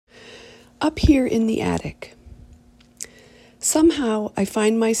Up here in the attic. Somehow I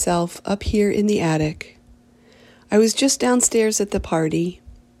find myself up here in the attic. I was just downstairs at the party,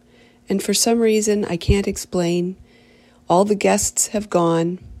 and for some reason I can't explain, all the guests have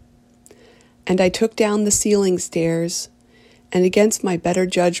gone, and I took down the ceiling stairs, and against my better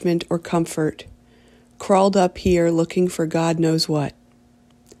judgment or comfort, crawled up here looking for God knows what.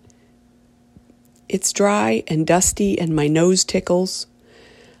 It's dry and dusty and my nose tickles.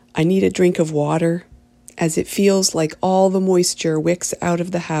 I need a drink of water, as it feels like all the moisture wicks out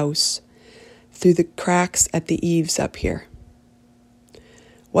of the house through the cracks at the eaves up here.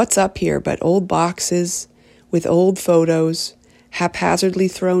 What's up here but old boxes with old photos haphazardly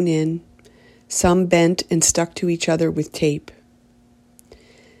thrown in, some bent and stuck to each other with tape.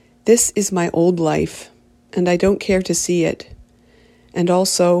 This is my old life, and I don't care to see it, and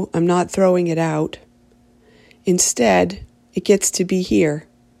also I'm not throwing it out. Instead, it gets to be here,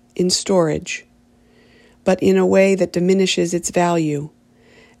 in storage, but in a way that diminishes its value,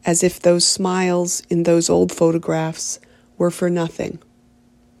 as if those smiles in those old photographs were for nothing.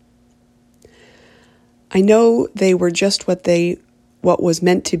 I know they were just what was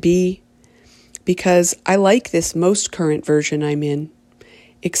meant to be, because I like this most current version I'm in,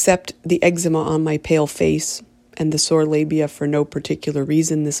 except the eczema on my pale face and the sore labia for no particular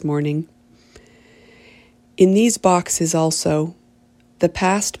reason this morning. In these boxes also, the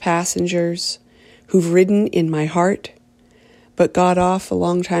past passengers who've ridden in my heart but got off a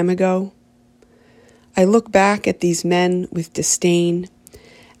long time ago. I look back at these men with disdain,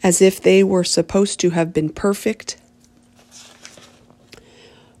 as if they were supposed to have been perfect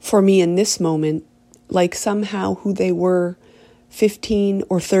for me in this moment, like somehow who they were 15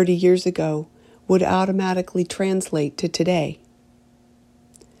 or 30 years ago would automatically translate to today.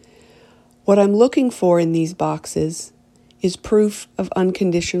 What I'm looking for in these boxes is proof of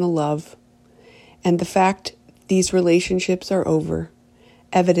unconditional love, and the fact these relationships are over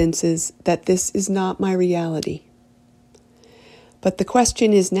evidences that this is not my reality. But the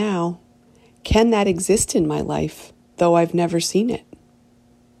question is now, can that exist in my life, though I've never seen it?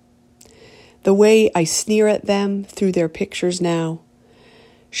 The way I sneer at them through their pictures now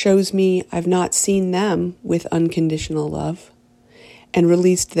shows me I've not seen them with unconditional love and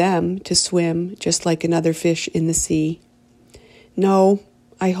released them to swim just like another fish in the sea. No,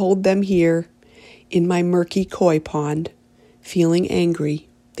 I hold them here in my murky koi pond, feeling angry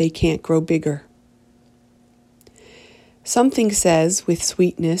they can't grow bigger. Something says with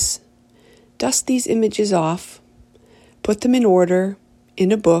sweetness, dust these images off, put them in order,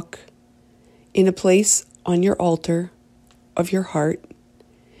 in a book, in a place on your altar of your heart.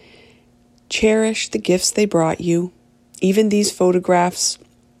 Cherish the gifts they brought you, even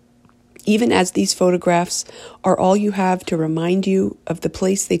as these photographs are all you have to remind you of the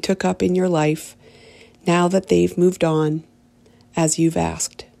place they took up in your life, now that they've moved on, as you've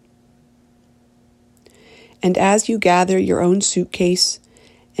asked. And as you gather your own suitcase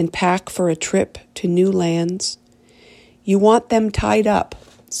and pack for a trip to new lands, you want them tied up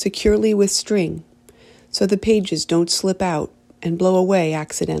securely with string so the pages don't slip out and blow away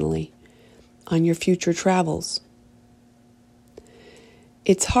accidentally on your future travels.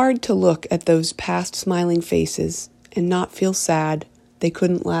 It's hard to look at those past smiling faces and not feel sad they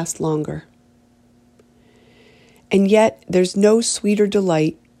couldn't last longer. And yet there's no sweeter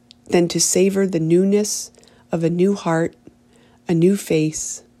delight than to savor the newness of a new heart, a new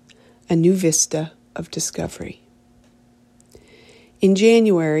face, a new vista of discovery. In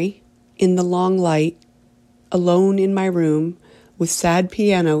January, in the long light, alone in my room with sad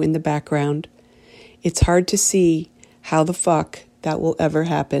piano in the background, it's hard to see how the fuck that will ever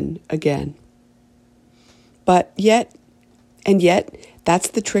happen again. But yet, that's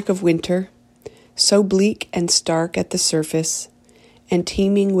the trick of winter, so bleak and stark at the surface, and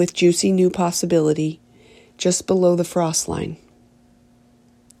teeming with juicy new possibility just below the frost line.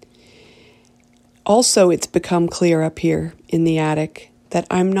 Also, it's become clear up here in the attic that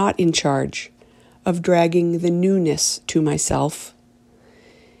I'm not in charge of dragging the newness to myself.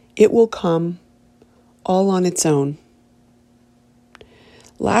 It will come all on its own.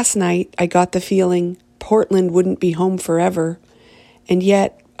 Last night, I got the feeling Portland wouldn't be home forever, and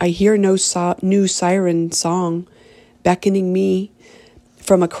yet I hear no new siren song beckoning me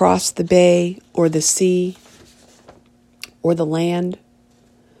from across the bay or the sea or the land.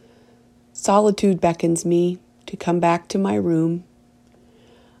 Solitude beckons me to come back to my room.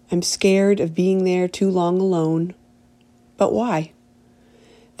 I'm scared of being there too long alone. But why?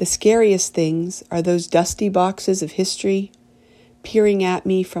 The scariest things are those dusty boxes of history peering at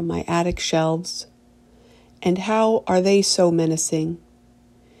me from my attic shelves. And how are they so menacing?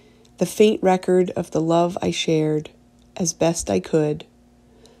 the faint record of the love I shared as best I could,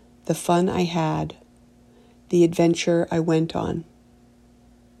 the fun I had, the adventure I went on.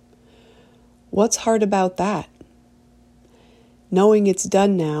 What's hard about that? Knowing it's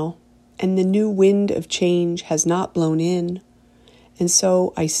done now, and the new wind of change has not blown in, and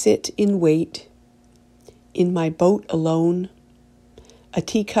so I sit in wait, in my boat alone, a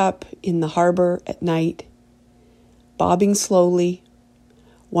teacup in the harbor at night, bobbing slowly,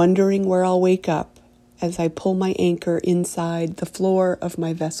 wondering where I'll wake up as I pull my anchor inside the floor of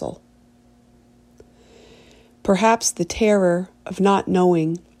my vessel. Perhaps the terror of not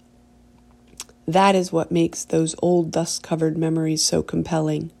knowing, that is what makes those old dust-covered memories so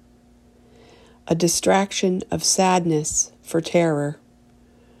compelling. A distraction of sadness for terror,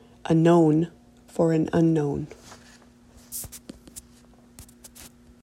 a known for an unknown.